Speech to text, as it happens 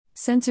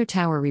Sensor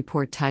Tower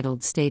report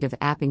titled State of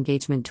App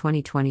Engagement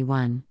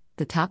 2021,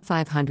 the top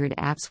 500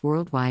 apps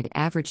worldwide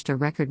averaged a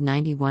record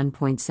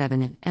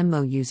 91.7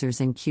 MO users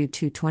in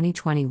Q2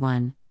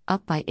 2021,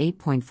 up by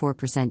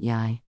 8.4%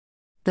 YoY.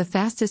 The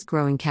fastest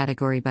growing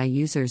category by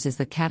users is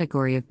the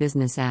category of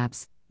business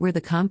apps, where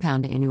the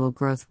compound annual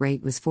growth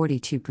rate was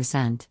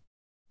 42%.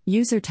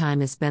 User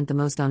time is spent the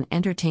most on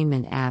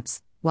entertainment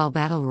apps, while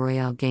battle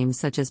royale games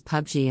such as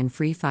PUBG and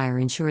Free Fire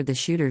ensured the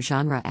shooter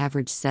genre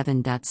averaged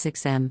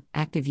 7.6 m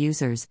active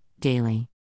users daily.